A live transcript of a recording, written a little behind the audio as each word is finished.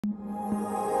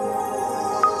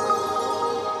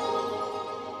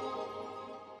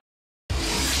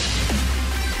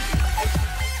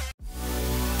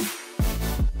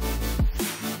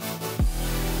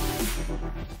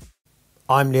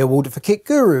I'm Leo Walder for Kit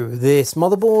Guru. This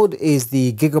motherboard is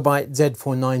the Gigabyte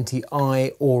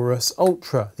Z490I Aorus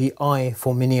Ultra. The I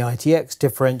for Mini-ITX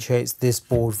differentiates this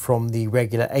board from the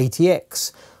regular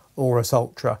ATX Aorus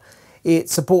Ultra. It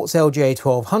supports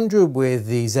LGA1200 with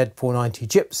the Z490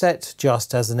 chipset,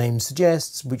 just as the name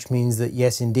suggests, which means that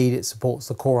yes, indeed, it supports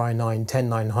the Core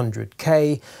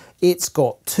i9-10900K. It's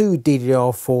got two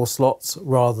DDR4 slots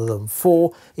rather than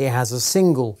four. It has a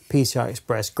single PCI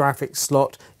Express graphics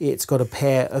slot. It's got a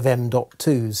pair of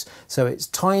M.2s. So it's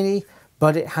tiny,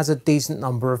 but it has a decent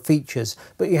number of features.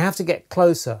 But you have to get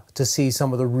closer to see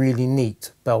some of the really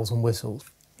neat bells and whistles.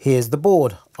 Here's the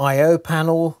board. I/O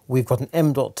panel, we've got an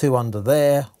M.2 under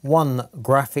there, one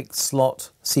graphics slot,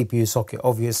 CPU socket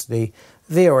obviously,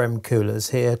 VRM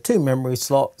coolers here, two memory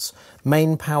slots,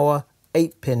 main power,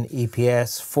 8-pin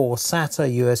EPS, 4 SATA,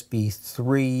 USB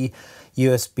 3,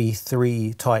 USB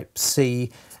 3 Type-C,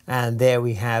 and there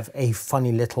we have a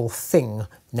funny little thing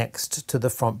next to the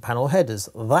front panel headers.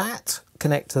 That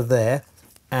connector there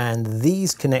and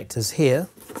these connectors here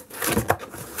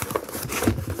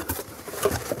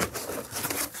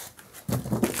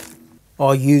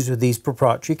are used with these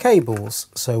proprietary cables.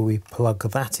 So we plug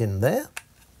that in there.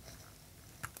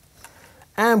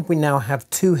 And we now have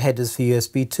two headers for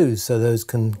USB 2, so those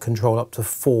can control up to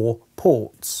 4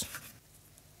 ports.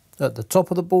 At the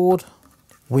top of the board,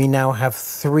 we now have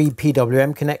 3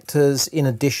 PWM connectors in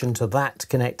addition to that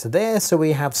connector there, so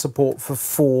we have support for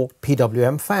 4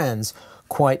 PWM fans.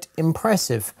 Quite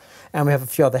impressive. And we have a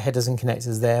few other headers and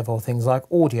connectors there for things like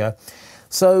audio.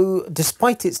 So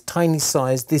despite its tiny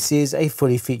size, this is a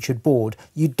fully featured board.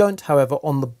 You don't, however,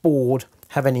 on the board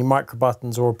have any micro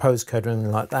buttons or a postcode or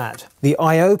anything like that. The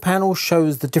I/O panel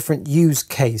shows the different use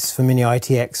case for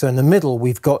Mini-ITX. So in the middle,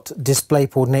 we've got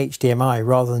DisplayPort and HDMI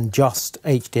rather than just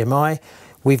HDMI.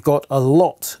 We've got a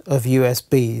lot of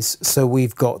USBs. So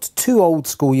we've got 2 old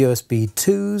school USB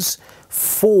 2s,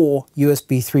 4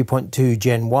 USB 3.2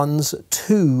 Gen 1s,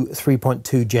 2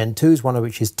 3.2 Gen 2s, one of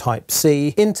which is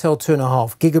Type-C, Intel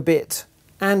 2.5 gigabit,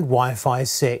 and Wi-Fi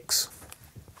 6.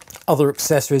 Other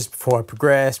accessories before I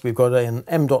progress, we've got an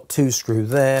M.2 screw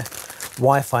there,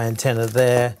 Wi-Fi antenna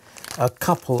there, a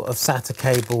couple of SATA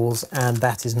cables, and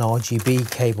that is an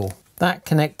RGB cable. That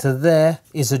connector there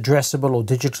is addressable or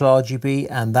digital RGB,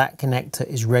 and that connector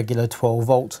is regular 12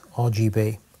 volt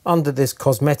RGB. Under this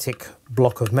cosmetic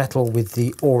block of metal with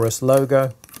the Aorus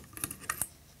logo,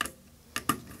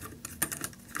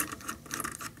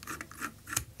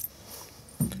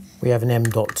 we have an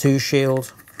M.2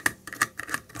 shield.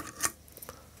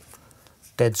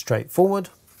 Dead straightforward.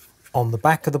 On the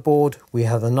back of the board, we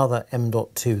have another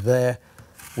M.2 there.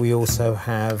 We also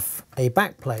have a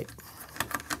backplate.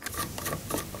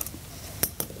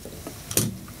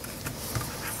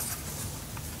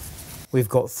 We've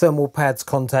got thermal pads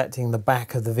contacting the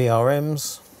back of the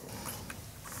VRMs.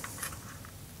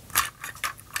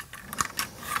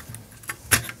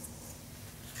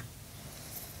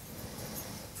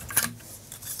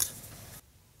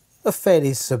 A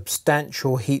fairly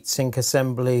substantial heatsink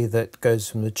assembly that goes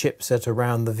from the chipset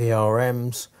around the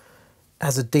VRMs.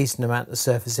 Has a decent amount of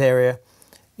surface area.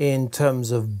 In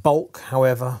terms of bulk,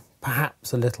 however,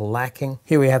 perhaps a little lacking.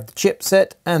 Here we have the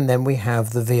chipset, and then we have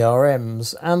the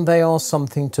VRMs, and they are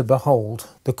something to behold.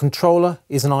 The controller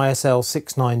is an ISL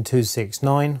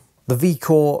 69269. The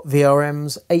V-Core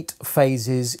VRMs, 8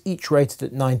 phases, each rated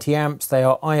at 90 amps. They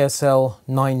are ISL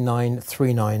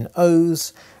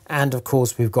 99390s. And of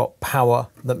course, we've got power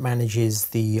that manages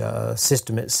the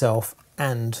system itself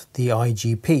and the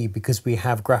IGP because we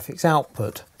have graphics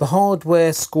output. The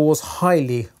hardware scores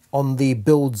highly on the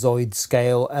Buildzoid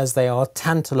scale as they are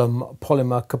tantalum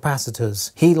polymer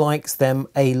capacitors. He likes them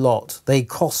a lot. They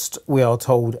cost, we are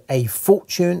told, a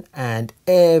fortune, and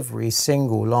every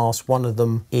single last one of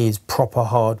them is proper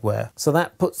hardware. So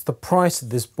that puts the price of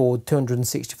this board,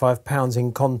 £265,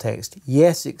 in context.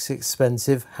 Yes, it's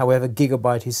expensive. However,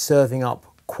 Gigabyte is serving up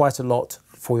quite a lot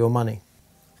for your money.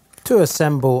 To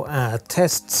assemble our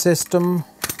test system,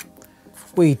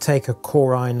 we take a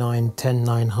Core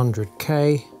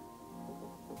i9-10900K.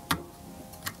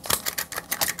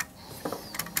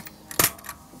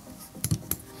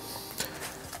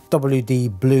 WD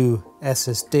Blue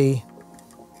SSD,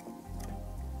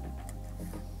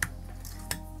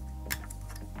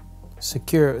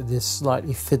 secure it with this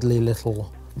slightly fiddly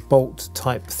little bolt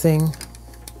type thing.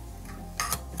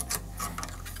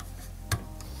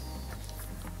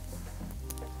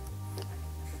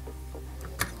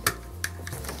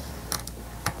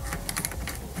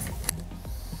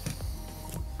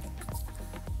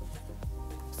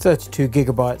 .32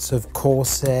 gigabytes of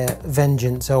Corsair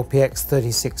Vengeance LPX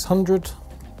 3600.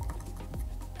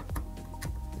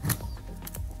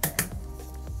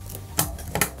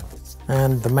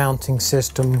 And the mounting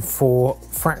system for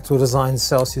Fractal Design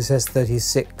Celsius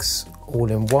S36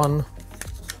 all-in-one,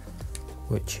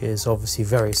 which is obviously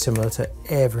very similar to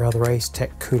every other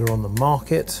Ace-Tech cooler on the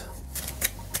market.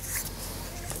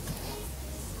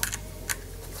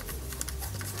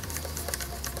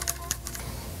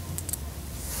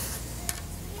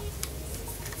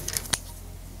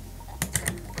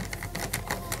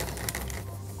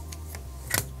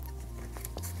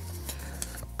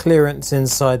 Clearance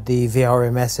inside the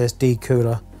VRM SSD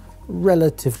cooler,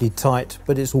 relatively tight,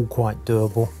 but it's all quite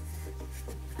doable.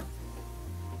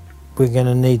 We're going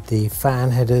to need the fan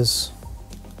headers.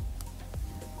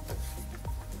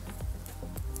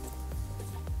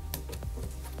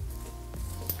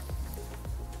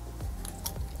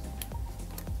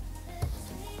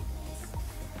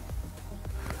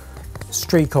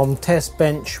 Streacom test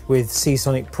bench with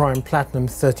Seasonic Prime Platinum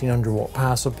 1300 watt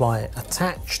power supply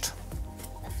attached.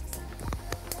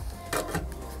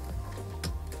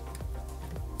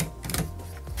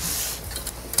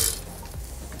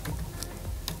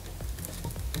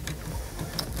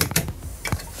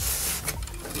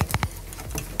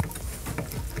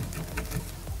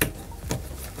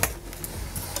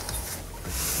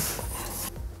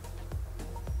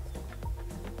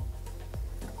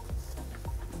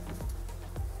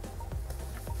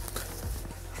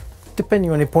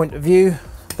 Depending on your point of view,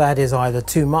 that is either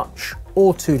too much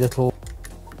or too little.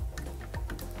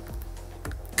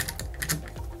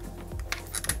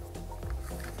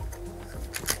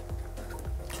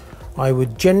 I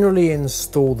would generally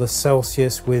install the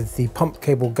Celsius with the pump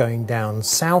cable going down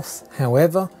south.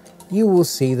 However, you will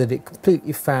see that it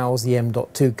completely fouls the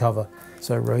M.2 cover.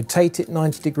 So rotate it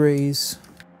 90 degrees.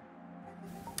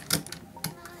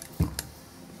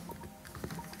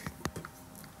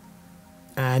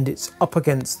 And it's up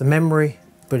against the memory,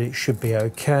 but it should be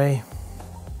okay.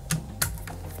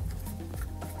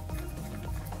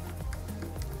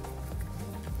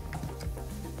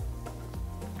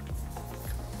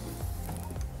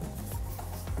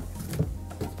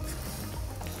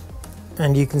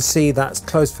 And you can see that's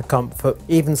close for comfort.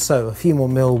 Even so, a few more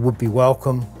mil would be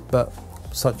welcome, but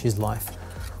such is life.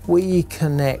 We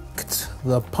connect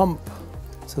the pump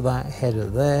to that header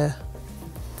there.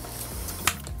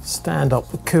 Stand up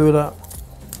the cooler,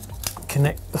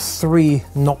 connect the 3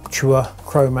 Noctua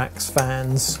Chromax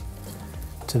fans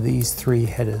to these 3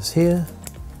 headers here.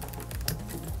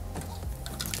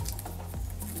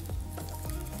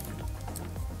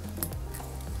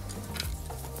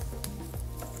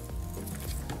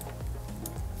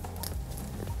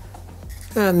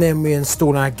 And then we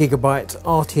install our Gigabyte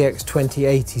RTX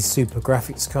 2080 Super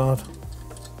graphics card.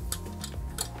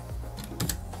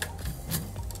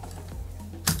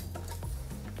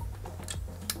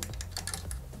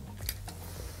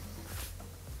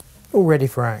 All ready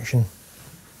for action.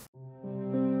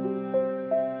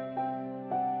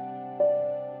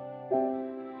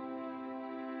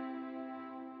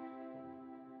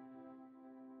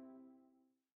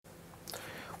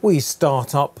 We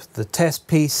start up the test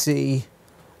PC,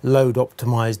 load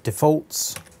Optimised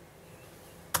Defaults,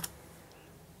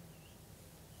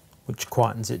 which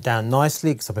quietens it down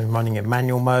nicely because I've been running in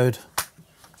manual mode.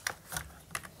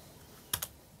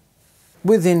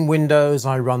 Within Windows,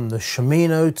 I run the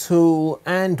Shimano tool,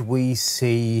 and we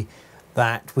see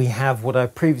that we have what I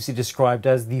previously described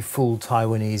as the full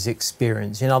Taiwanese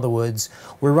experience. In other words,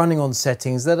 we're running on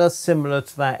settings that are similar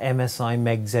to that MSI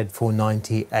Meg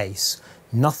Z490 Ace.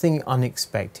 Nothing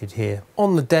unexpected here.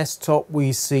 On the desktop,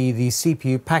 we see the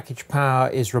CPU package power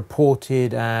is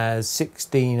reported as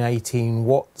 1618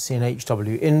 watts in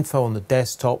HW info on the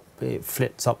desktop. It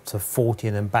flips up to 40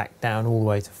 and then back down all the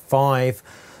way to 5.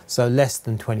 So less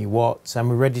than 20 watts, and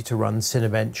we're ready to run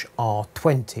Cinebench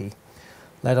R20.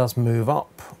 Let us move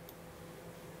up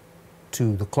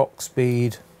to the clock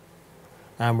speed,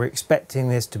 and we're expecting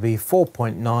this to be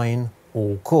 4.9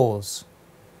 all cores.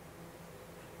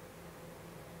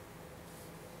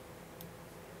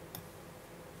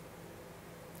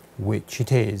 Which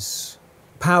it is.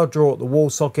 Power draw at the wall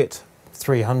socket,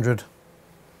 300.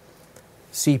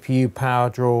 CPU power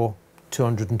draw,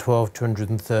 212,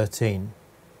 213.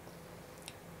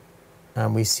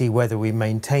 And we see whether we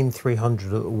maintain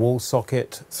 300 at the wall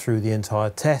socket through the entire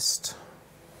test,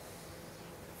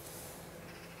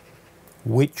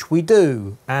 which we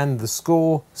do, and the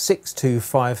score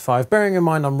 6255. Bearing in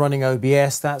mind I'm running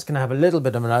OBS, that's going to have a little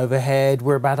bit of an overhead.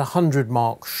 We're about 100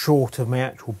 marks short of my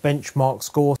actual benchmark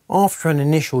score. After an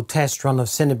initial test run of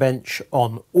Cinebench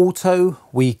on auto,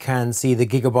 we can see the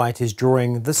Gigabyte is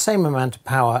drawing the same amount of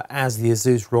power as the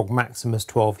Asus ROG Maximus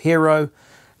 12 Hero,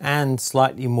 and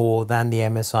slightly more than the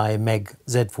MSI Meg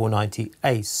Z490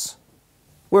 Ace.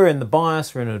 We're in the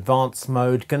BIOS, we're in advanced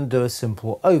mode, going to do a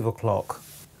simple overclock.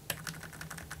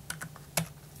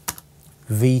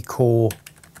 VCore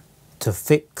to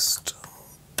fixed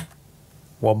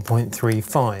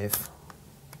 1.35.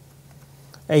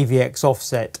 AVX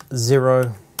offset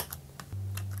 0.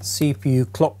 CPU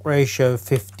clock ratio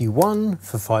 51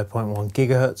 for 5.1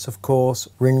 GHz of course.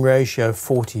 Ring ratio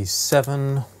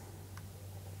 47.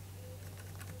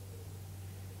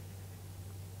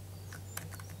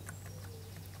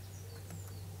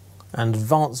 And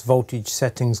advanced voltage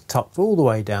settings tucked all the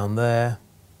way down there,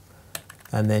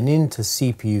 and then into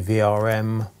CPU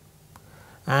VRM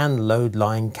and load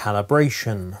line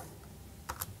calibration.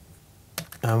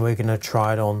 And we're going to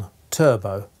try it on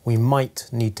turbo. We might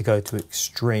need to go to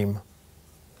extreme.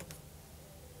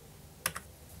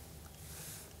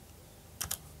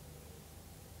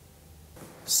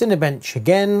 Cinebench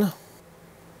again.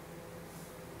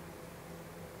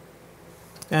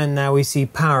 And now we see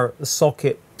power at the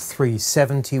socket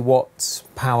 370 watts,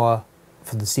 power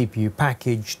for the CPU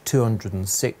package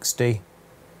 260.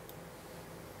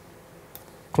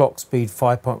 Clock speed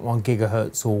 5.1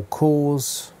 GHz all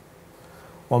cores,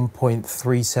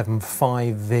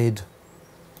 1.375 vid.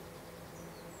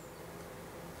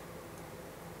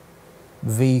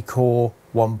 VCore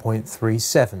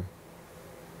 1.37.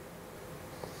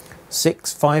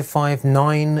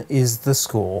 6559 is the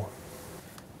score.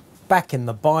 Back in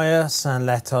the BIOS, and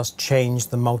let us change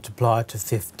the multiplier to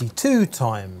 52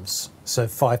 times. So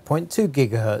 5.2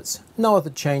 GHz. No other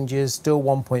changes, still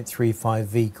 1.35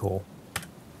 VCore.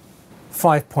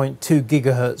 5.2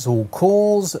 GHz all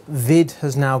cores. Vid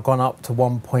has now gone up to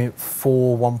 1.4,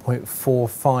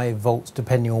 1.45 volts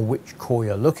depending on which core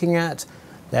you're looking at.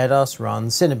 Let us run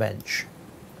Cinebench.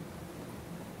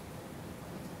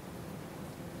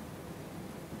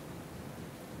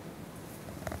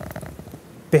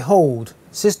 Behold,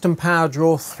 system power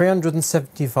draw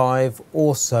 375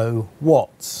 or so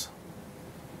watts.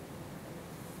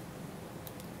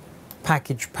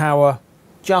 Package power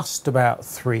just about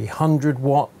 300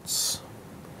 watts.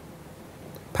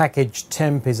 Package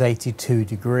temp is 82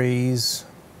 degrees.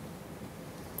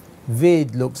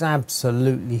 Vid looks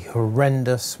absolutely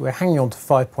horrendous. We're hanging on to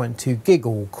 5.2 gig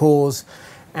all cores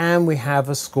and we have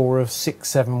a score of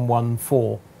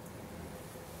 6714.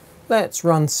 Let's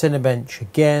run Cinebench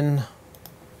again.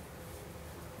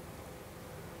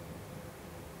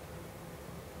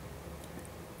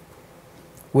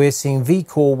 We're seeing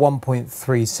VCore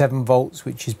 1.37 volts,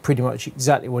 which is pretty much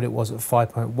exactly what it was at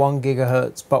 5.1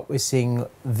 GHz, but we're seeing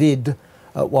Vid at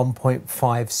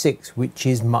 1.56, which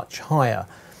is much higher.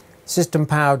 System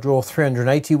power draw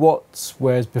 380 watts,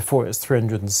 whereas before it was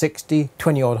 360,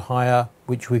 20 odd higher,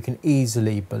 which we can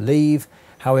easily believe.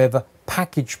 However,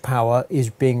 package power is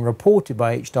being reported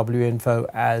by HW Info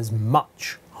as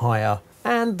much higher.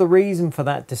 And the reason for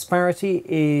that disparity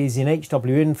is in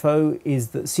HW Info is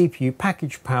that CPU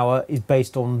package power is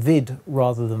based on Vid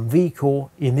rather than VCore.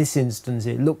 In this instance,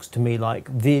 it looks to me like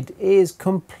Vid is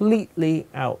completely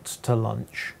out to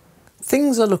lunch.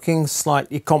 Things are looking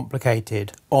slightly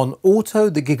complicated. On auto,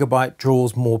 the Gigabyte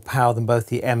draws more power than both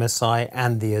the MSI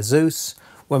and the Asus.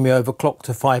 When we overclock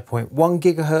to 5.1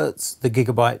 GHz, the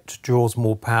Gigabyte draws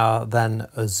more power than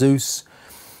Asus.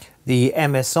 The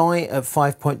MSI at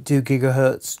 5.2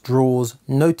 GHz draws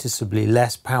noticeably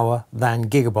less power than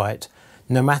Gigabyte.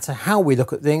 No matter how we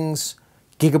look at things,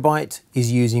 Gigabyte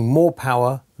is using more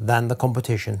power than the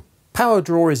competition. Power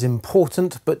draw is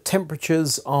important, but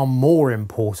temperatures are more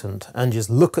important. And just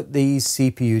look at these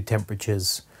CPU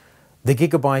temperatures. The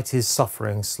Gigabyte is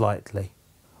suffering slightly.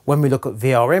 When we look at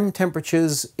VRM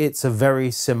temperatures, it's a very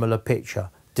similar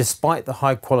picture. Despite the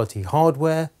high quality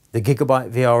hardware, the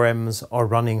Gigabyte VRMs are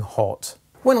running hot.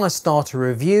 When I start a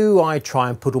review, I try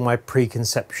and put all my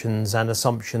preconceptions and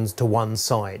assumptions to one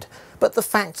side. But the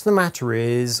fact of the matter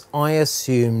is, I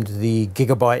assumed the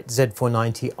Gigabyte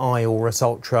Z490I Aorus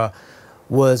Ultra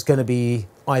was going to be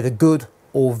either good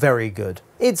or very good.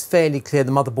 It's fairly clear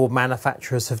the motherboard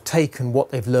manufacturers have taken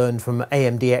what they've learned from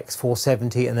AMD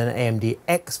X470 and then AMD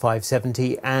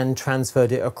X570 and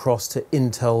transferred it across to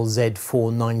Intel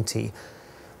Z490.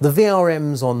 The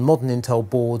VRMs on modern Intel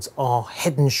boards are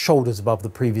head and shoulders above the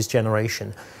previous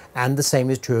generation, and the same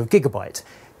is true of Gigabyte.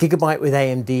 Gigabyte with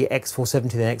AMD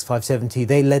X470 and X570,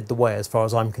 they led the way as far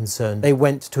as I'm concerned. They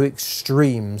went to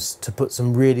extremes to put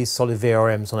some really solid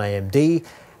VRMs on AMD,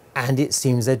 and it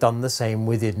seems they've done the same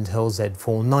with Intel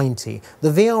Z490. The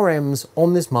VRMs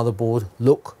on this motherboard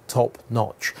look top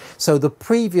notch. So the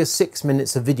previous 6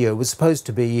 minutes of video was supposed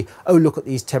to be, oh, look at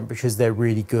these temperatures, they're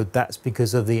really good. That's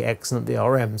because of the excellent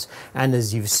VRMs. And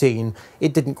as you've seen,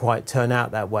 it didn't quite turn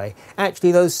out that way.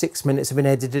 Actually, those 6 minutes have been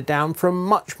edited down from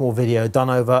much more video done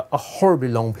over a horribly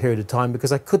long period of time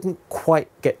because I couldn't quite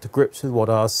get to grips with what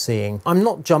I was seeing. I'm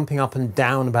not jumping up and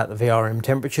down about the VRM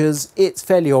temperatures. It's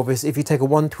fairly obvious if you take a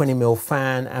 120mm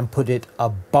fan and put it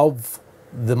above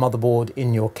the motherboard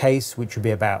in your case, which would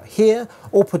be about here,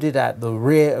 or put it at the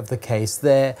rear of the case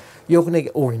there, you're going to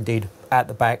get, or indeed at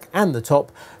the back and the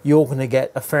top, you're going to get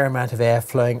a fair amount of air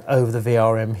flowing over the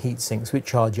VRM heatsinks,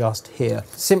 which are just here.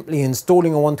 Simply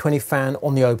installing a 120 fan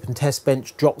on the open test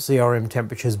bench drops VRM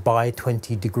temperatures by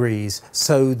 20 degrees.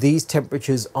 So these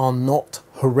temperatures are not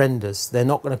horrendous. They're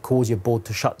not going to cause your board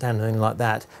to shut down or anything like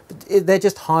that, but they're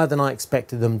just higher than I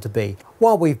expected them to be.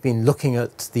 While we've been looking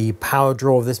at the power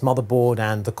draw of this motherboard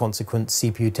and the consequent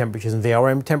CPU temperatures and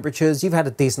VRM temperatures, you've had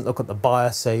a decent look at the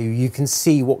BIOS, so you can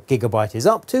see what Gigabyte is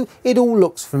up to. It all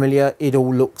looks familiar, it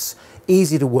all looks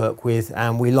easy to work with,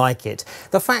 and we like it.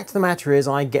 The fact of the matter is,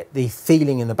 I get the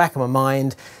feeling in the back of my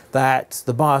mind that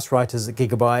the BIOS writers at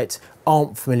Gigabyte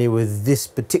aren't familiar with this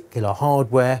particular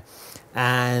hardware,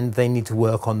 and they need to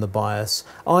work on the BIOS.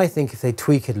 I think if they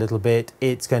tweak it a little bit,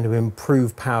 it's going to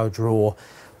improve power draw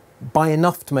by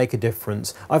enough to make a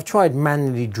difference. I've tried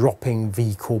manually dropping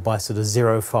VCore by sort of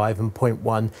 0.5 and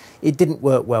 0.1. It didn't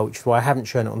work well, which is why I haven't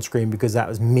shown it on screen, because that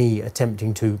was me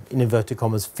attempting to, in inverted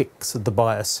commas, fix the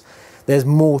BIOS. There's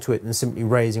more to it than simply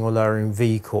raising or lowering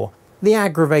VCore. The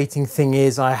aggravating thing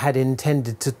is I had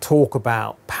intended to talk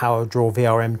about power draw,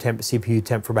 VRM temp, CPU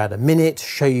temp for about a minute,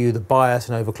 show you the BIOS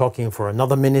and overclocking for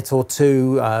another minute or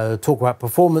two, talk about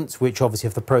performance, which obviously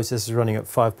if the processor is running at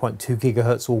 5.2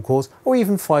 gigahertz all cores, or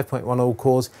even 5.1 all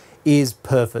cores, is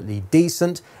perfectly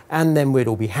decent, and then we'd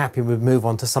all be happy. We'd move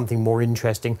on to something more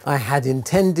interesting. I had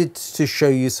intended to show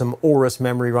you some Aorus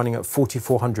memory running at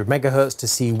 4400 megahertz to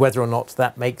see whether or not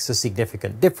that makes a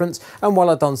significant difference, and while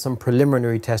I've done some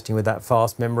preliminary testing with that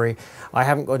fast memory, I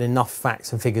haven't got enough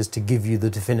facts and figures to give you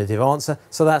the definitive answer,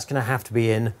 so that's going to have to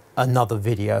be in another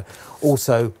video.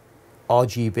 Also,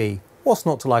 RGB. What's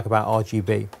not to like about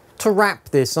RGB? To wrap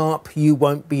this up, you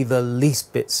won't be the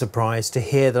least bit surprised to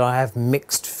hear that I have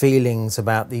mixed feelings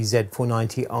about the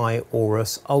Z490I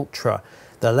Aorus Ultra.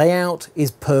 The layout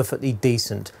is perfectly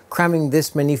decent. Cramming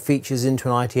this many features into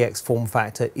an ITX form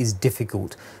factor is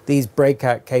difficult. These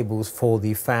breakout cables for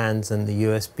the fans and the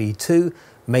USB 2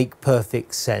 make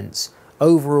perfect sense.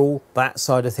 Overall, that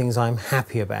side of things I'm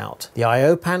happy about. The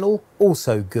I/O panel,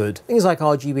 also good. Things like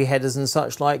RGB headers and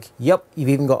such like, yep, you've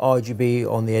even got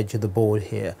RGB on the edge of the board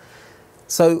here.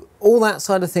 So all that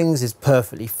side of things is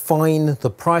perfectly fine.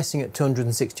 The pricing at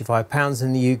 £265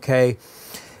 in the UK.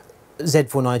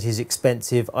 Z490 is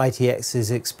expensive, ITX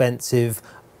is expensive.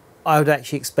 I would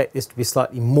actually expect this to be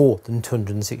slightly more than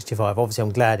 265. Obviously,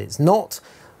 I'm glad it's not.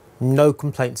 No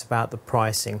complaints about the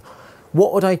pricing.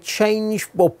 What would I change?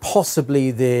 Well,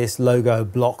 possibly this logo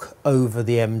block over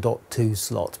the M.2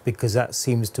 slot, because that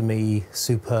seems to me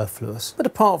superfluous. But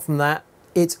apart from that,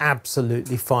 it's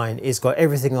absolutely fine. It's got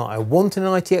everything that I want in an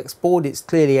ITX board. It's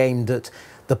clearly aimed at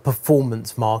the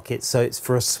performance market, so it's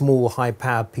for a small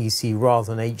high-powered PC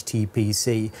rather than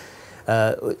HTPC,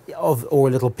 or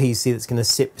a little PC that's going to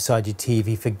sit beside your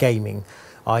TV for gaming,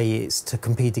 i.e. it's to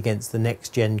compete against the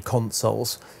next-gen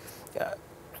consoles.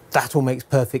 That all makes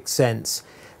perfect sense.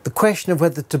 The question of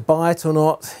whether to buy it or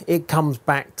not, it comes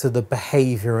back to the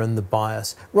behaviour and the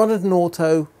BIOS. Run at an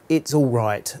auto, it's all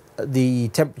right. The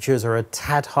temperatures are a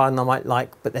tad higher than I might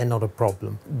like, but they're not a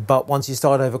problem. But once you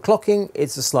start overclocking,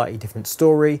 it's a slightly different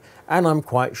story, and I'm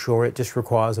quite sure it just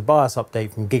requires a BIOS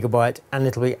update from Gigabyte, and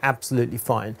it'll be absolutely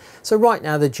fine. So right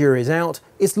now the jury's out.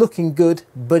 It's looking good,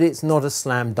 but it's not a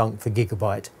slam dunk for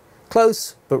Gigabyte.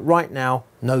 Close, but right now,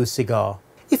 no cigar.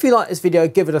 If you like this video,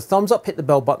 give it a thumbs up, hit the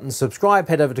bell button, subscribe,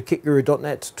 head over to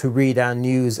kitguru.net to read our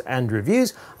news and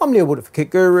reviews. I'm Leo Woodard for Kit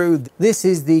Guru. This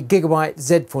is the Gigabyte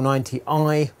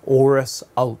Z490i Aorus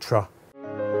Ultra.